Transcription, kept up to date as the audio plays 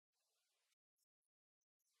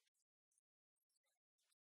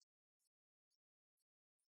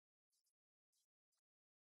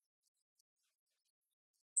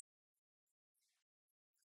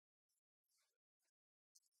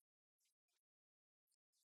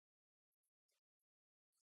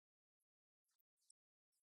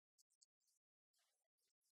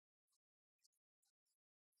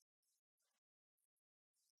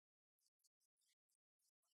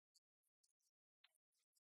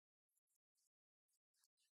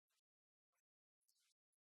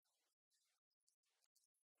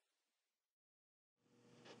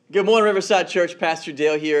Good morning, Riverside Church. Pastor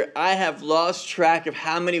Dale here. I have lost track of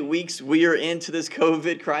how many weeks we are into this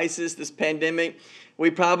COVID crisis, this pandemic. We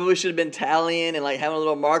probably should have been tallying and having a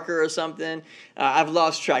little marker or something. I've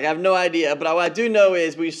lost track. I have no idea. But what I do know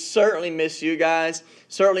is we certainly miss you guys.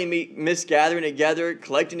 Certainly miss gathering together,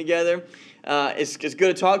 collecting together. It's good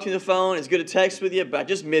to talk to you on the phone. It's good to text with you, but I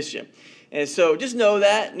just miss you. And so just know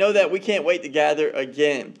that we can't wait to gather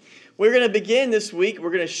again. We're going to begin this week. We're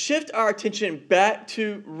going to shift our attention back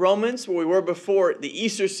to Romans, where we were before the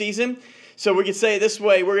Easter season. So we could say it this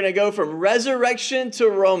way: we're going to go from resurrection to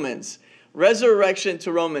Romans. Resurrection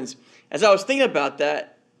to Romans. As I was thinking about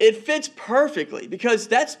that, it fits perfectly because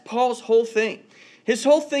that's Paul's whole thing. His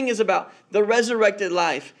whole thing is about the resurrected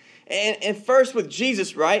life. And first with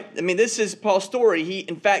Jesus, right? I mean, this is Paul's story. He,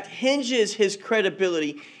 in fact, hinges his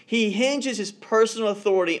credibility. He hinges his personal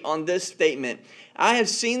authority on this statement: I have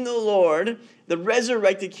seen the Lord, the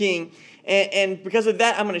resurrected King, and because of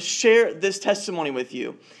that, I'm going to share this testimony with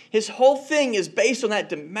you. His whole thing is based on that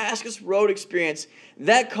Damascus Road experience,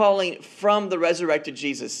 that calling from the resurrected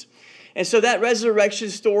Jesus. And so that resurrection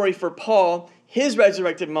story for Paul, his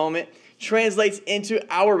resurrected moment, translates into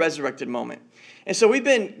our resurrected moment. And so we've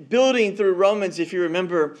been building through Romans, if you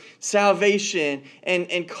remember, salvation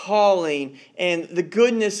and calling and the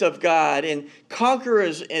goodness of God and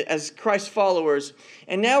conquerors as Christ followers.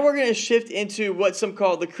 And now we're going to shift into what some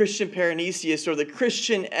call the Christian paranesius, or the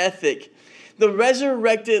Christian ethic, the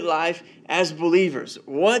resurrected life as believers.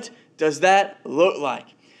 What does that look like?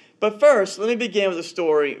 But first, let me begin with a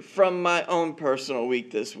story from my own personal week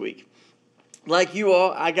this week. Like you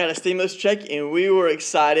all, I got a stimulus check and we were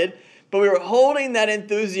excited. But we were holding that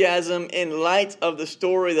enthusiasm in light of the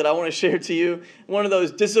story that I want to share to you, one of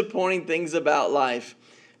those disappointing things about life.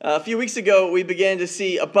 A few weeks ago, we began to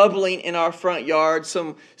see a bubbling in our front yard,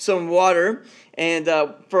 some water, and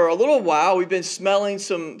for a little while, we've been smelling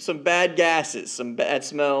some bad gases, some bad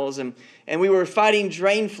smells, and we were fighting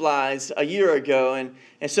drain flies a year ago, and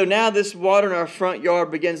so now this water in our front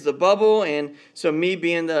yard begins to bubble, and so me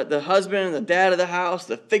being the husband and the dad of the house,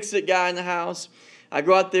 the fix-it guy in the house, I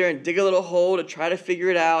go out there and dig a little hole to try to figure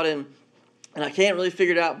it out, and I can't really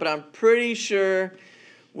figure it out, but I'm pretty sure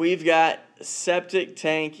we've got septic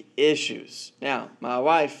tank issues. Now, my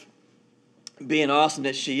wife, being awesome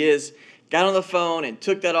that she is, got on the phone and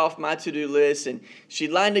took that off my to-do list, and she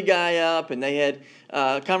lined a guy up, and they had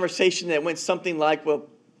a conversation that went something like, well,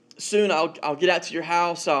 soon I'll get out to your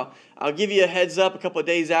house, I'll give you a heads up a couple of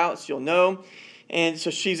days out so you'll know. And so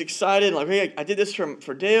she's excited, like, hey, I did this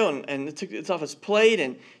for Dale, and it's off his plate,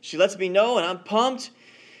 and she lets me know, and I'm pumped.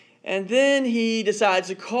 And then he decides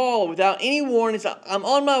to call without any warning. I'm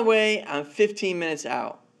on my way, I'm 15 minutes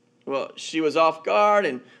out. Well, she was off guard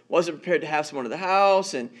and wasn't prepared to have someone at the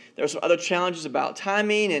house, and there were some other challenges about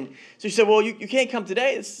timing. And so she said, well, you can't come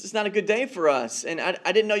today. It's not a good day for us, and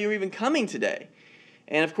I didn't know you were even coming today.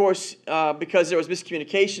 And, of course, because there was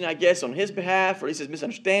miscommunication, I guess, on his behalf, or at least his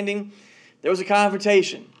misunderstanding, there was a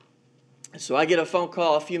confrontation. So I get a phone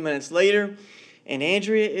call a few minutes later, and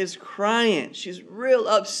Andrea is crying. She's real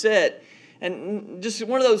upset. And just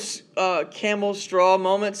one of those camel straw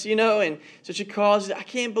moments, you know. And so she calls, I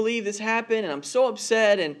can't believe this happened, and I'm so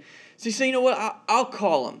upset. And so she said, you know what, I'll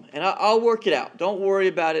call him, and I'll work it out. Don't worry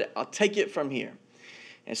about it. I'll take it from here.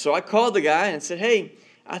 And so I called the guy and said, hey,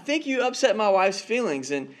 I think you upset my wife's feelings,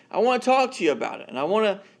 and I want to talk to you about it. And I want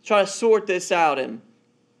to try to sort this out. And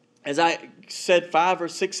as I said 5 or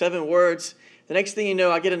 6, 7 words, the next thing you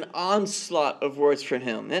know, I get an onslaught of words from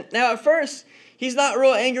him. And now at first, he's not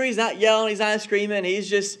real angry, he's not yelling, he's not screaming, he's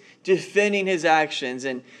just defending his actions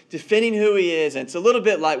and defending who he is. And it's a little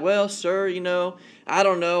bit like, well, sir, you know, I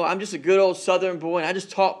don't know, I'm just a good old Southern boy, and I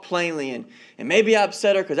just talk plainly, and maybe I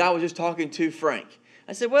upset her because I was just talking too frank.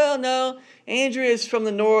 I said, well, no, Andrea's from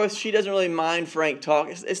the north, she doesn't really mind frank talk,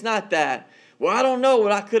 it's not that. Well, I don't know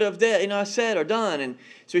what I could have I said or done. And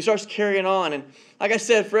so he starts carrying on. And like I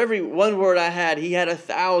said, for every one word I had, he had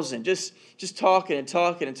 1,000, just talking and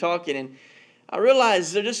talking and talking. And I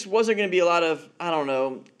realized there just wasn't going to be a lot of,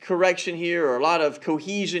 correction here or a lot of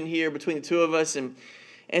cohesion here between the two of us. And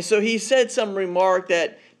so he said some remark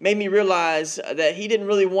that made me realize that he didn't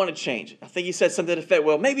really want to change. I think he said something to the effect,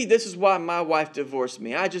 well, maybe this is why my wife divorced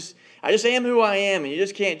me. I just am who I am, and you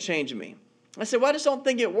just can't change me. I said, well, I just don't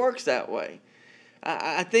think it works that way.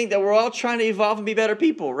 I think that we're all trying to evolve and be better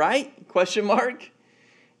people, right? Question mark.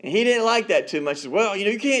 And he didn't like that too much. He said, well,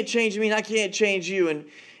 you can't change me and I can't change you. And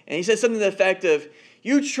he said something to the effect of,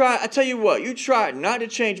 I tell you what, you try not to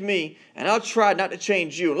change me and I'll try not to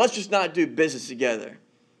change you. And let's just not do business together.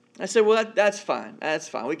 I said, well, that's fine. That's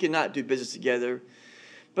fine. We cannot do business together.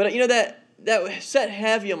 But that that sat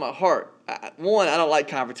heavy on my heart. One, I don't like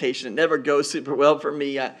confrontation. It never goes super well for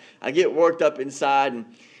me. I get worked up inside, and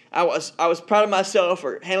I was proud of myself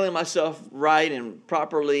for handling myself right and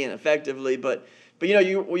properly and effectively. But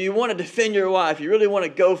you want to defend your wife. You really want to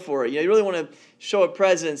go for it. You really want to show a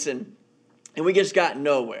presence, and we just got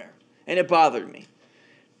nowhere. And it bothered me.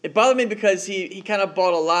 It bothered me because he kind of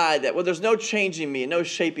bought a lie that, well, there's no changing me and no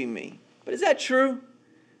shaping me. But is that true?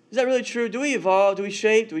 Is that really true? Do we evolve? Do we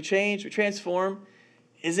shape? Do we change? Do we transform?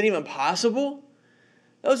 Is it even possible?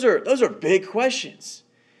 Those are big questions.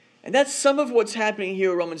 And that's some of what's happening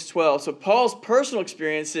here in Romans 12. So Paul's personal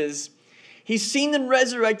experience is he's seen the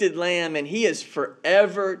resurrected Lamb, and he is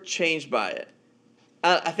forever changed by it.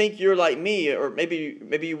 I think you're like me, or maybe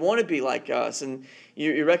you want to be like us, and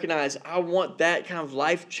you recognize, I want that kind of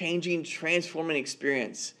life-changing, transforming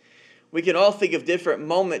experience. We can all think of different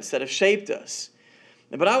moments that have shaped us.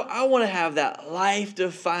 But I want to have that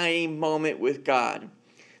life-defining moment with God,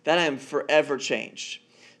 that I am forever changed.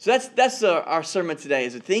 So that's our sermon today,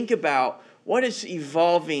 is to think about what does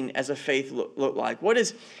evolving as a faith look like? What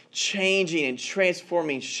is changing and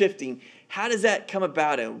transforming, shifting? How does that come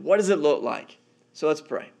about, and what does it look like? So let's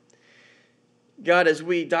pray. God, as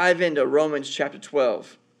we dive into Romans chapter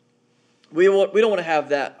 12, we don't want to have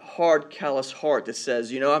that hard, callous heart that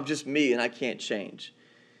says, I'm just me and I can't change.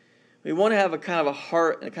 We want to have a kind of a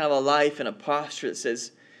heart and a kind of a life and a posture that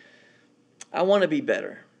says, I want to be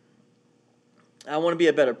better. I want to be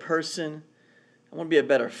a better person. I want to be a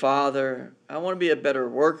better father. I want to be a better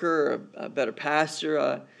worker, a better pastor.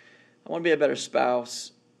 I want to be a better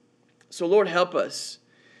spouse. So Lord, help us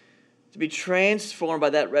to be transformed by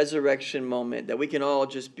that resurrection moment, that we can all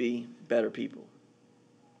just be better people.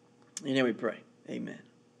 And then we pray. Amen.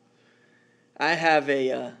 I have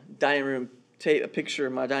a dining room a picture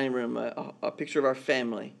in my dining room, a picture of our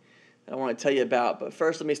family that I want to tell you about. But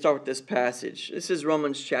first, let me start with this passage. This is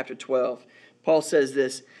Romans chapter 12. Paul says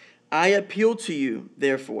this, I appeal to you,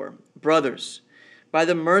 therefore, brothers, by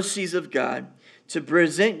the mercies of God, to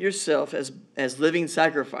present yourself as living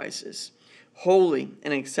sacrifices, holy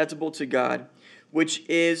and acceptable to God, which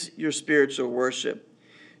is your spiritual worship.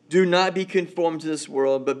 Do not be conformed to this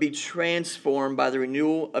world, but be transformed by the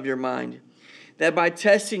renewal of your mind, that by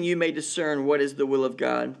testing you may discern what is the will of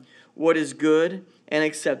God, what is good and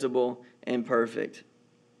acceptable and perfect.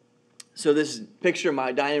 So this picture in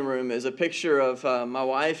my dining room is a picture of my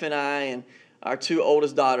wife and I and our two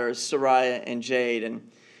oldest daughters, Soraya and Jade.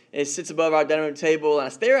 And it sits above our dining room table, and I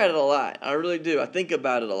stare at it a lot. I really do. I think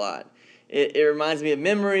about it a lot. It reminds me of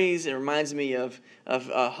memories. It reminds me of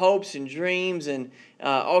hopes and dreams and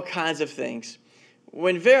all kinds of things.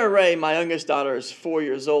 When Vera Ray, my youngest daughter, is 4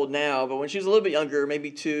 years old now, but when she was a little bit younger, maybe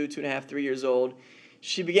 2.5, 3 years old,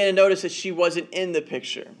 she began to notice that she wasn't in the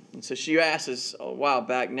picture. And so she asked us a while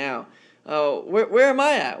back now, where am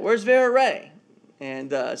I at? Where's Vera Ray?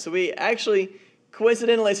 And so we actually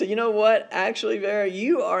coincidentally said, you know what? Actually, Vera,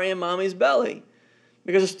 you are in Mommy's belly.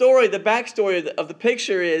 Because the backstory of the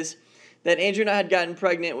picture is that Andrew and I had gotten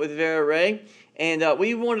pregnant with Vera Ray, and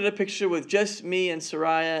we wanted a picture with just me and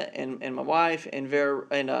Soraya and my wife and Vera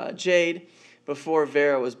and Jade before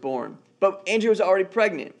Vera was born. But Andrew was already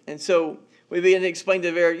pregnant, and so we began to explain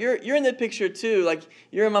to Vera, you're in the picture too, like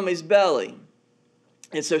you're in Mommy's belly.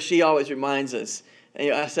 And so she always reminds us.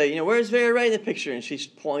 And I say, where's Vera Ray in the picture? And she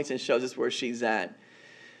points and shows us where she's at.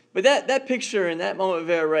 But that picture and that moment of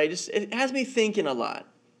Vera Ray, it has me thinking a lot.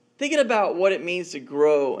 Thinking about what it means to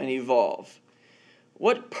grow and evolve.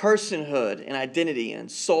 What personhood and identity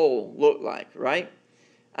and soul look like, right?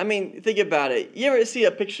 I mean, think about it. You ever see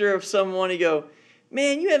a picture of someone and you go,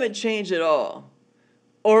 man, you haven't changed at all.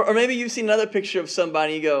 Or maybe you've seen another picture of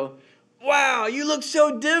somebody and you go, wow, you look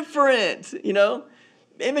so different,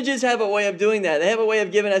 Images have a way of doing that. They have a way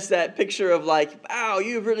of giving us that picture of like, wow,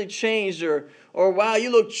 you've really changed, or wow,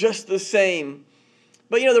 you look just the same.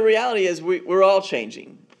 But the reality is we're all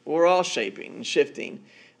changing. We're all shaping and shifting.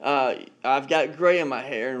 I've got gray in my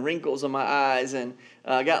hair and wrinkles on my eyes, and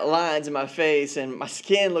I got lines in my face, and my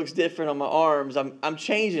skin looks different on my arms. I'm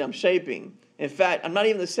changing. I'm shaping. In fact, I'm not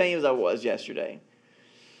even the same as I was yesterday.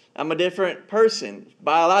 I'm a different person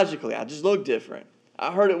biologically. I just look different.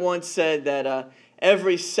 I heard it once said that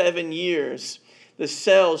every 7 years, the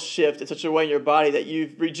cells shift in such a way in your body that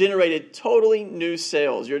you've regenerated totally new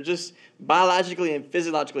cells. You're just biologically and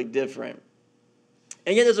physiologically different.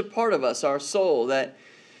 And yet there's a part of us, our soul, that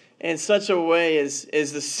in such a way is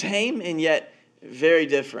the same and yet very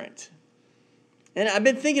different. And I've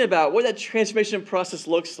been thinking about what that transformation process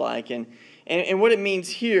looks like and what it means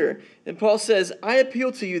here. And Paul says, I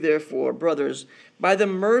appeal to you, therefore, brothers, by the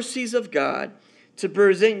mercies of God, to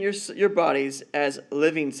present your bodies as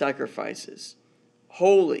living sacrifices,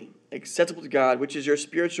 holy, acceptable to God, which is your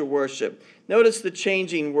spiritual worship. Notice the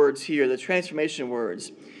changing words here, the transformation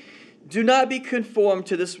words. Do not be conformed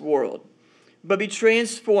to this world, but be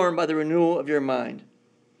transformed by the renewal of your mind,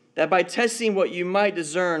 that by testing what you might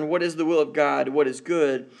discern what is the will of God, what is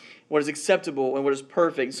good, what is acceptable, and what is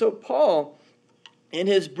perfect. So Paul, in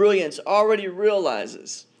his brilliance, already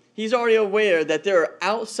realizes, he's already aware that there are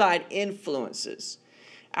outside influences,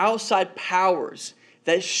 outside powers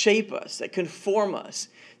that shape us, that conform us,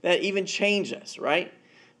 that even change us, right?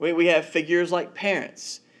 We have figures like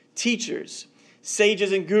parents, teachers,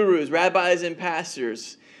 sages and gurus, rabbis and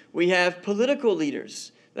pastors. We have political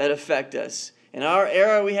leaders that affect us. In our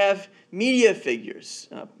era, we have media figures.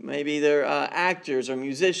 Maybe they're actors or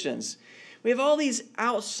musicians. We have all these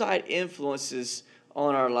outside influences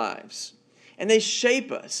on our lives, and they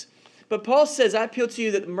shape us. But Paul says, I appeal to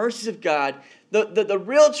you that the mercies of God, the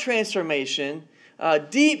real transformation,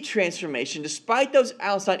 deep transformation, despite those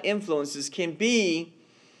outside influences, can be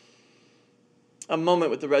a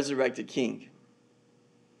moment with the resurrected King.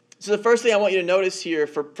 So the first thing I want you to notice here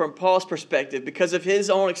from Paul's perspective, because of his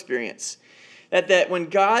own experience, that when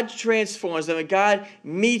God transforms, that when God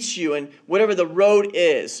meets you and whatever the road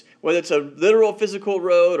is, whether it's a literal physical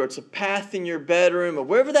road or it's a path in your bedroom or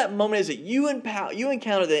wherever that moment is that you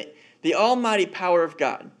encounter the almighty power of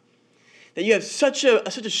God, that you have such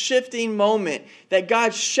a shifting moment that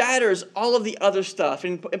God shatters all of the other stuff.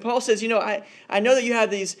 And Paul says, I know that you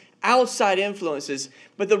have these outside influences,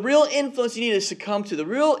 but the real influence you need to succumb to, the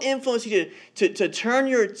real influence you need to turn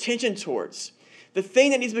your attention towards, the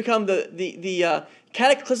thing that needs to become the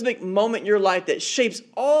cataclysmic moment in your life that shapes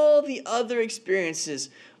all the other experiences,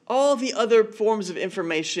 all the other forms of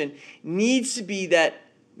information, needs to be that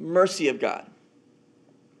mercy of God.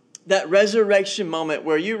 That resurrection moment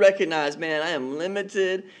where you recognize, man, I am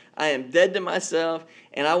limited, I am dead to myself,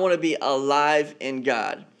 and I want to be alive in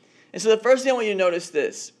God. And so the first thing I want you to notice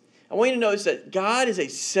this. I want you to notice that God is a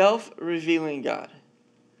self-revealing God.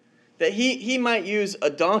 That he might use a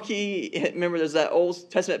donkey. Remember, there's that Old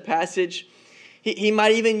Testament passage. He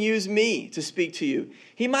might even use me to speak to you.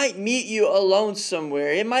 He might meet you alone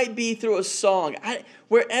somewhere. It might be through a song.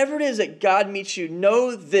 Wherever it is that God meets you,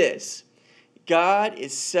 know this. God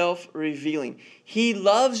is self-revealing. He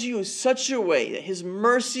loves you in such a way that his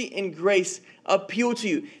mercy and grace appeal to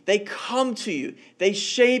you. They come to you. They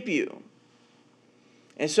shape you.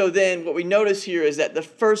 And so then what we notice here is that the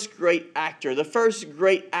first great actor, the first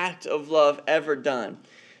great act of love ever done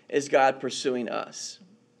is God pursuing us.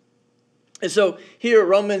 And so here at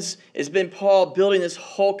Romans, it's been Paul building this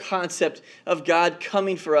whole concept of God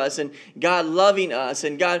coming for us and God loving us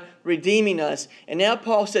and God redeeming us. And now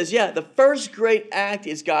Paul says, yeah, the first great act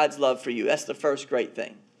is God's love for you. That's the first great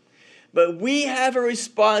thing. But we have a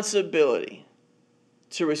responsibility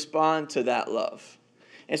to respond to that love.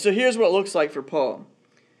 And so here's what it looks like for Paul.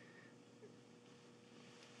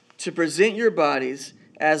 To present your bodies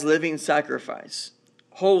as living sacrifice,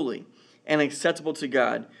 holy and acceptable to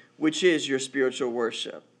God, which is your spiritual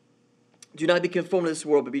worship. Do not be conformed to this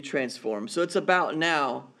world, but be transformed. So it's about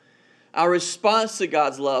now. Our response to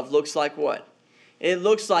God's love looks like what? It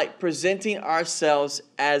looks like presenting ourselves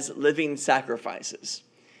as living sacrifices.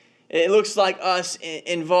 It looks like us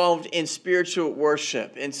involved in spiritual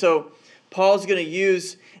worship. And so Paul's going to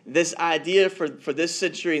use this idea for this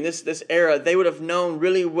century and this era. They would have known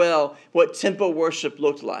really well what temple worship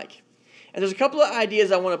looked like. And there's a couple of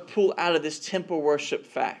ideas I want to pull out of this temple worship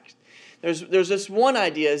fact. There's this one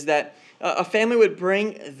idea is that a family would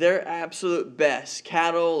bring their absolute best,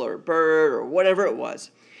 cattle or bird or whatever it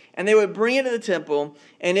was, and they would bring it to the temple,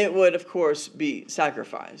 and it would, of course, be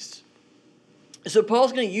sacrificed. So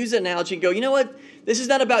Paul's going to use the analogy and go, you know what? This is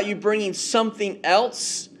not about you bringing something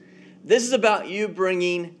else. This is about you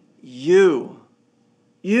bringing you.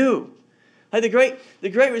 You. Like the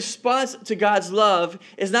great response to God's love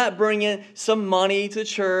is not bringing some money to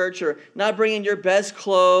church or not bringing your best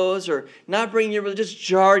clothes or not bringing your religious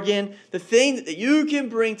jargon. The thing that you can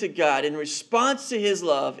bring to God in response to his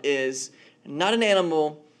love is not an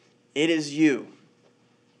animal, it is you.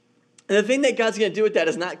 And the thing that God's going to do with that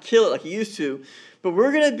is not kill it like he used to, but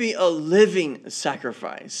we're going to be a living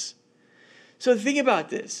sacrifice. So think about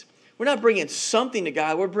this. We're not bringing something to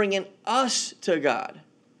God, we're bringing us to God.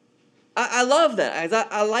 I love that.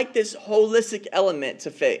 I like this holistic element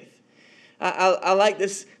to faith. I like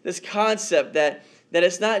this concept that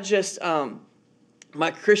it's not just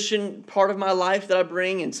my Christian part of my life that I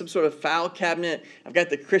bring in some sort of file cabinet. I've got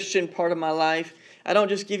the Christian part of my life. I don't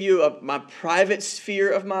just give you my private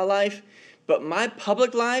sphere of my life, but my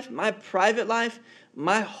public life, my private life,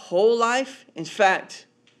 my whole life, in fact,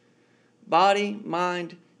 body,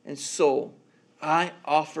 mind, and soul, I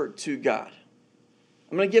offer to God.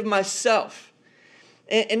 I'm going to give myself.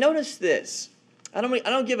 And notice this. I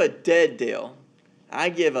don't give a dead Dale. I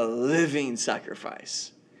give a living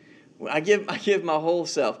sacrifice. I give my whole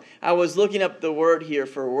self. I was looking up the word here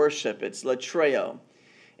for worship. It's latreo.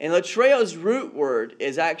 And latreo's root word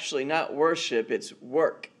is actually not worship, it's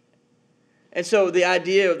work. And so the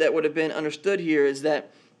idea that would have been understood here is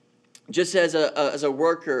that just as a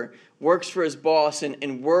worker works for his boss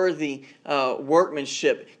in worthy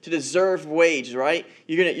workmanship to deserve wage, right?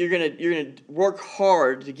 You're gonna work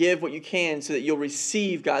hard to give what you can so that you'll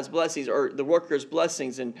receive God's blessings or the worker's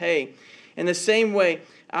blessings and pay. In the same way,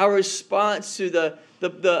 our response to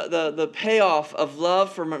the payoff of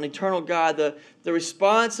love from an eternal God, the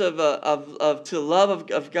response to the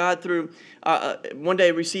love of God through one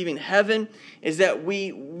day receiving heaven, is that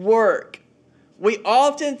we work. We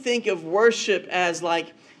often think of worship as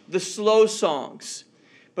like the slow songs.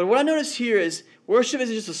 But what I notice here is worship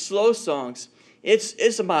isn't just the slow songs.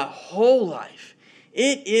 It's my whole life.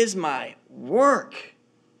 It is my work.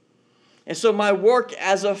 And so my work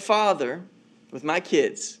as a father with my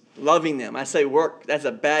kids, loving them. I say work, that's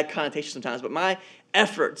a bad connotation sometimes, but my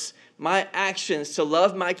efforts, my actions to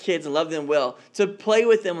love my kids and love them well, to play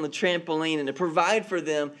with them on the trampoline and to provide for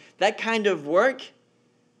them, that kind of work,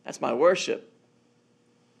 that's my worship.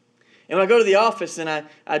 And when I go to the office and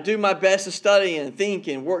I do my best to study and think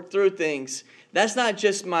and work through things, that's not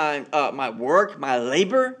just my work, my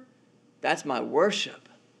labor, that's my worship.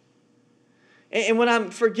 And when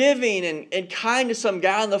I'm forgiving and kind to some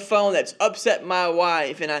guy on the phone that's upset my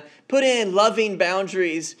wife, and I put in loving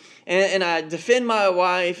boundaries, and I defend my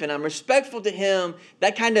wife, and I'm respectful to him,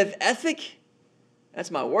 that kind of ethic,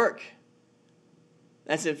 that's my work.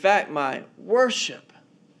 That's in fact my worship.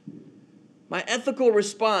 My ethical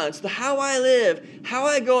response to how I live, how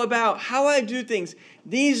I go about, how I do things,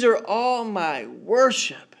 these are all my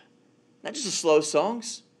worship. Not just the slow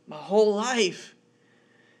songs, my whole life.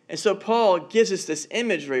 And so Paul gives us this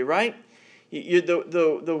imagery, right?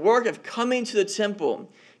 The work of coming to the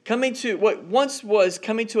temple, coming to what once was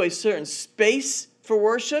coming to a certain space for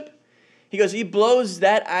worship. He blows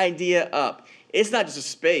that idea up. It's not just a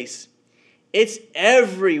space. It's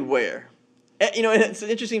everywhere. You know, it's an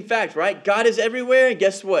interesting fact, right? God is everywhere, and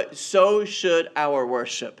guess what? So should our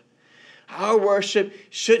worship. Our worship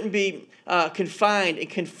shouldn't be confined and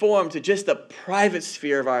conformed to just the private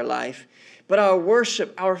sphere of our life. But our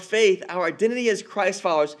worship, our faith, our identity as Christ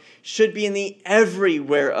followers should be in the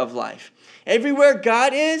everywhere of life. Everywhere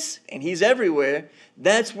God is, and He's everywhere,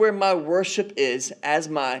 that's where my worship is as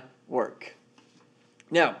my work.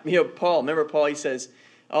 Now, remember Paul, he says,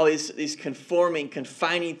 all these conforming,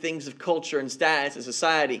 confining things of culture and status and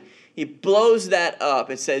society. He blows that up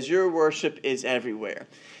and says, your worship is everywhere.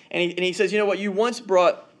 And he says, you know what, you once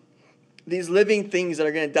brought these living things that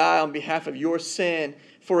are going to die on behalf of your sin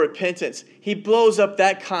for repentance. He blows up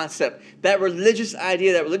that concept, that religious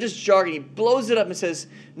idea, that religious jargon. He blows it up and says,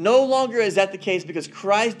 no longer is that the case because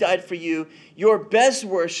Christ died for you. Your best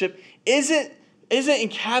worship isn't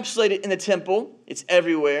encapsulated in the temple. It's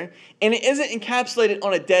everywhere. And it isn't encapsulated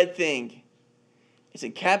on a dead thing. It's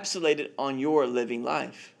encapsulated on your living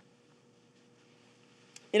life.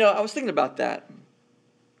 I was thinking about that.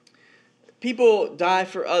 People die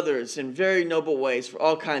for others in very noble ways for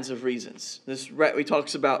all kinds of reasons. We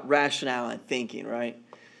talks about rationale and thinking, right?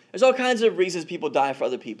 There's all kinds of reasons people die for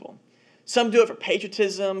other people. Some do it for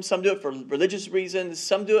patriotism. Some do it for religious reasons.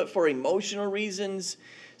 Some do it for emotional reasons.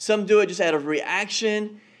 Some do it just out of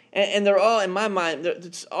reaction. And they're all, in my mind,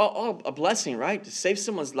 it's all a blessing, right? To save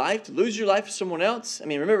someone's life, to lose your life for someone else. I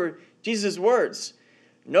mean, remember Jesus' words.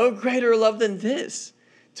 No greater love than this,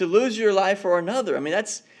 to lose your life for another. I mean,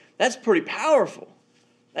 that's pretty powerful.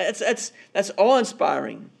 That's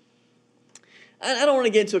awe-inspiring. I don't want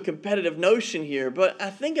to get into a competitive notion here, but I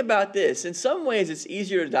think about this. In some ways, it's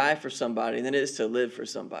easier to die for somebody than it is to live for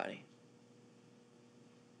somebody.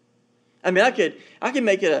 I mean, I could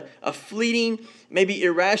make it a fleeting, maybe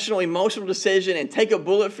irrational, emotional decision and take a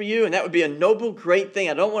bullet for you, and that would be a noble, great thing.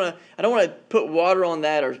 I don't want to put water on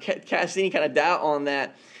that or cast any kind of doubt on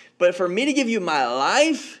that. But for me to give you my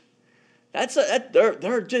life, they're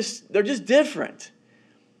just different.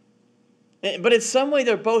 But in some way,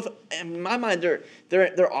 they're both. In my mind,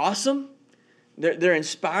 they're awesome. They're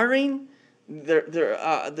inspiring.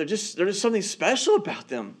 They're just something special about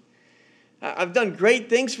them. I've done great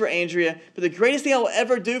things for Andrea, but the greatest thing I will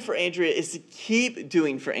ever do for Andrea is to keep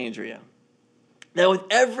doing for Andrea. Now, with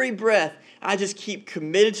every breath, I just keep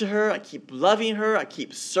committed to her. I keep loving her. I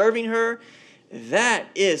keep serving her. That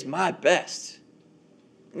is my best.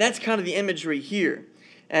 And that's kind of the imagery here,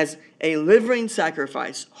 as a living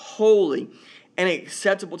sacrifice, holy and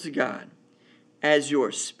acceptable to God, as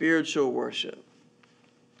your spiritual worship.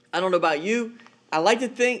 I don't know about you, I like to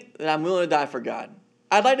think that I'm willing to die for God.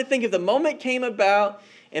 I'd like to think if the moment came about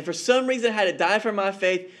and for some reason I had to die for my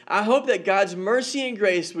faith, I hope that God's mercy and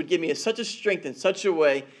grace would give me such a strength in such a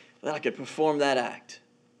way that I could perform that act.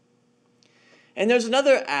 And there's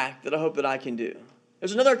another act that I hope that I can do.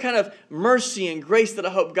 There's another kind of mercy and grace that I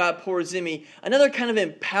hope God pours in me. Another kind of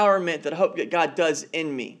empowerment that I hope that God does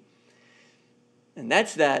in me. And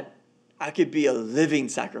that's that I could be a living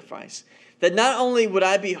sacrifice. That not only would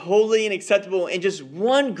I be holy and acceptable in just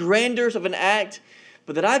one grandeur of an act,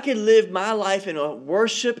 but that I could live my life in a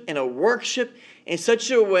worship and a worship in such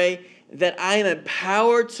a way that I am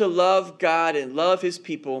empowered to love God and love His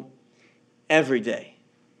people every day.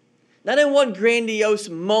 Not in one grandiose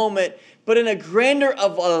moment, but in a grandeur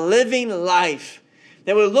of a living life.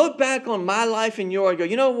 That would look back on my life and yours and go,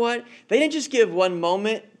 you know what? They didn't just give one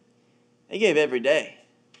moment. They gave every day.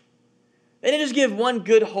 They didn't just give one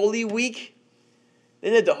good holy week. They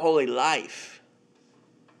lived a holy life.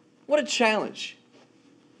 What a challenge.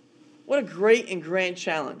 What a great and grand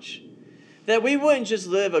challenge. That we wouldn't just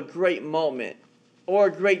live a great moment or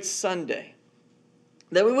a great Sunday.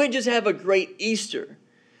 That we wouldn't just have a great Easter.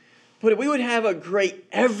 But we would have a great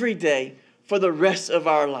everyday for the rest of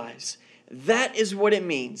our lives. That is what it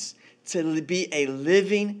means to be a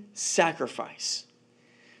living sacrifice.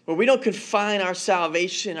 Where we don't confine our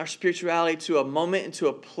salvation, our spirituality to a moment and to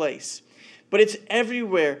a place. But it's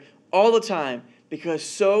everywhere, all the time, because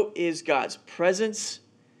so is God's presence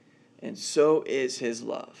and so is His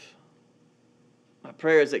love. My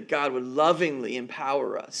prayer is that God would lovingly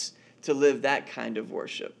empower us to live that kind of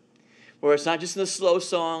worship. Where it's not just in the slow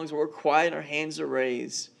songs, where we're quiet and our hands are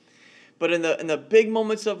raised. But in the big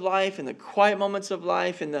moments of life, in the quiet moments of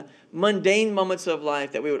life, in the mundane moments of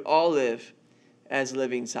life, that we would all live as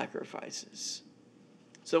living sacrifices.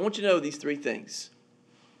 So I want you to know these three things.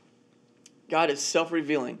 God is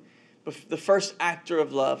self-revealing. The first actor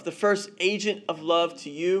of love, the first agent of love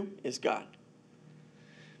to you is God.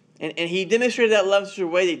 And He demonstrated that love through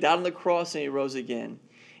a way that He died on the cross and He rose again.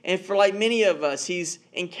 And for like many of us, He's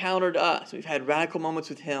encountered us. We've had radical moments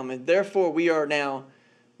with Him. And therefore, we are now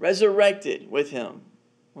resurrected with Him.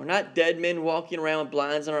 We're not dead men walking around with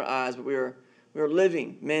blinds in our eyes, but we are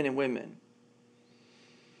living men and women.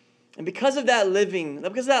 And because of that living,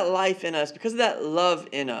 because of that life in us, because of that love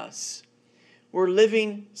in us, we're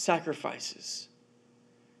living sacrifices.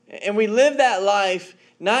 And we live that life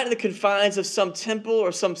not in the confines of some temple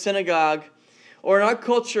or some synagogue, or in our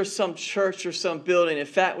culture, some church or some building. In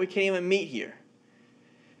fact, we can't even meet here.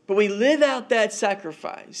 But we live out that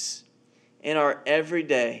sacrifice in our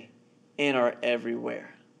everyday, in our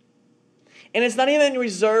everywhere. And it's not even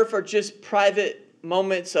reserved for just private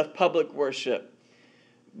moments of public worship.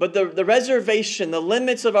 But the reservation, the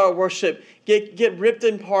limits of our worship get ripped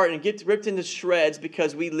apart and get ripped into shreds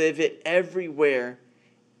because we live it everywhere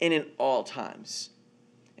and in all times.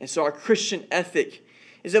 And so our Christian ethic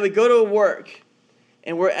is that we go to work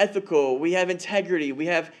and we're ethical, we have integrity, we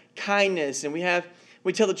have kindness, and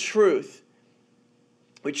we tell the truth.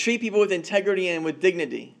 We treat people with integrity and with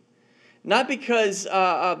dignity. Not because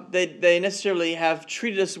they necessarily have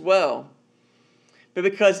treated us well, but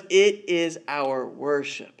because it is our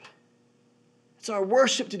worship. It's our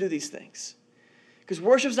worship to do these things. Because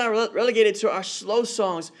worship is not relegated to our slow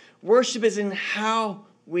songs. Worship is in how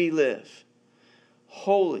we live.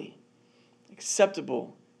 Holy,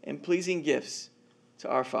 acceptable, and pleasing gifts to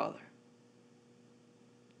our Father.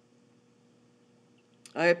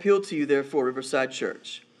 I appeal to you, therefore, Riverside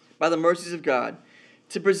Church, by the mercies of God,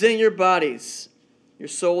 to present your bodies, your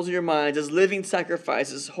souls, and your minds as living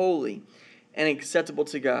sacrifices, holy and acceptable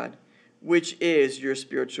to God, which is your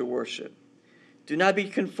spiritual worship. Do not be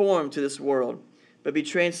conformed to this world, but be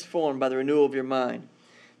transformed by the renewal of your mind,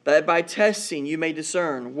 that by testing you may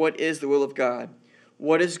discern what is the will of God,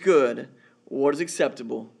 what is good, what is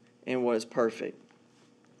acceptable, and what is perfect.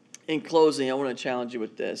 In closing, I want to challenge you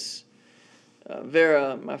with this.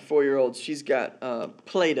 Vera, my 4-year-old, she's got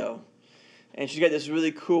Play-Doh. And she's got this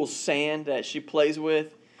really cool sand that she plays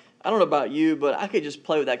with. I don't know about you, but I could just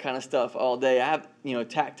play with that kind of stuff all day. I have,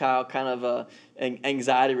 tactile kind of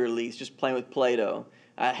anxiety release just playing with Play-Doh.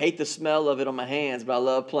 I hate the smell of it on my hands, but I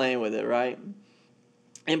love playing with it, right?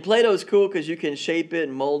 And Play-Doh is cool because you can shape it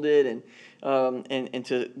and mold it and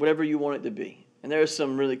into whatever you want it to be. And there are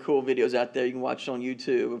some really cool videos out there you can watch on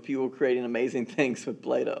YouTube of people creating amazing things with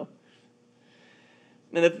Play-Doh.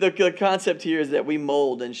 And the concept here is that we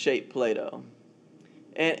mold and shape Play-Doh.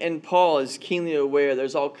 And Paul is keenly aware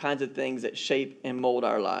there's all kinds of things that shape and mold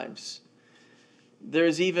our lives.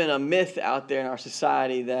 There's even a myth out there in our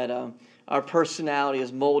society that our personality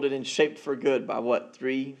is molded and shaped for good by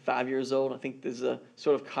 3, 5 years old. I think there's a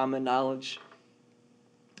sort of common knowledge.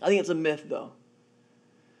 I think it's a myth, though.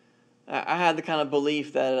 I have the kind of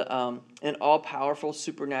belief that an all-powerful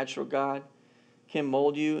supernatural God can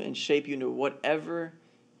mold you and shape you into whatever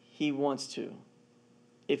he wants to,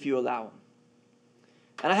 if you allow him.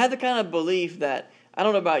 And I have the kind of belief that, I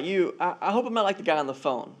don't know about you, I hope I'm not like the guy on the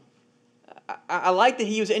phone. I like that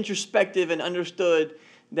he was introspective and understood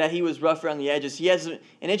that he was rough around the edges. He has an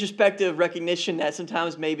introspective recognition that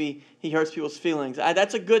sometimes maybe he hurts people's feelings.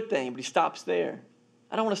 That's a good thing, but he stops there.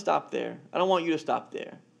 I don't want to stop there. I don't want you to stop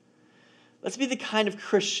there. Let's be the kind of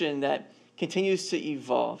Christian that continues to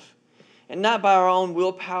evolve. And not by our own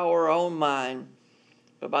willpower, our own mind,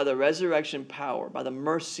 but by the resurrection power, by the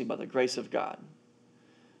mercy, by the grace of God.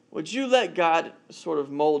 Would you let God sort of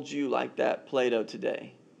mold you like that Play-Doh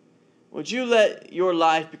today? Would you let your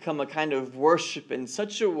life become a kind of worship in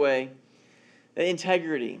such a way that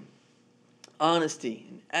integrity, honesty,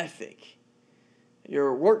 and ethic,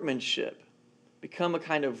 your workmanship, become a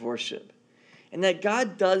kind of worship? And that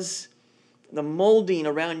God does the molding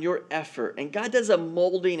around your effort, and God does a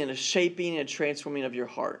molding and a shaping and a transforming of your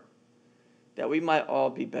heart, that we might all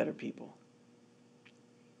be better people.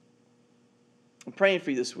 I'm praying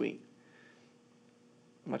for you this week.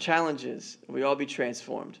 My challenge is that we all be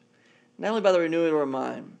transformed, not only by the renewing of our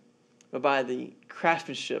mind, but by the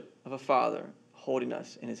craftsmanship of a Father holding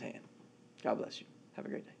us in his hand. God bless you. Have a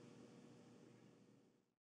great day.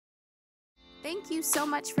 Thank you so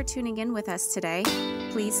much for tuning in with us today.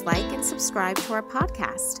 Please like and subscribe to our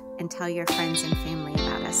podcast and tell your friends and family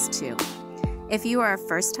about us too. If you are a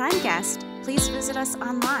first-time guest, please visit us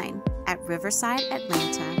online at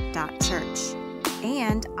riversideatlanta.church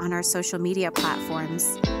and on our social media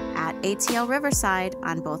platforms at ATL Riverside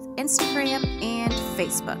on both Instagram and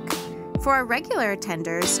Facebook. For our regular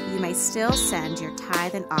attenders, you may still send your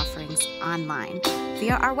tithe and offerings online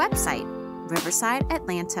via our website,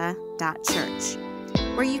 riversideatlanta.church,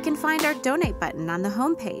 where you can find our donate button on the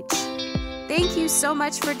homepage. Thank you so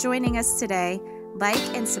much for joining us today.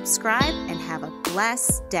 Like and subscribe and have a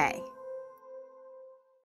blessed day.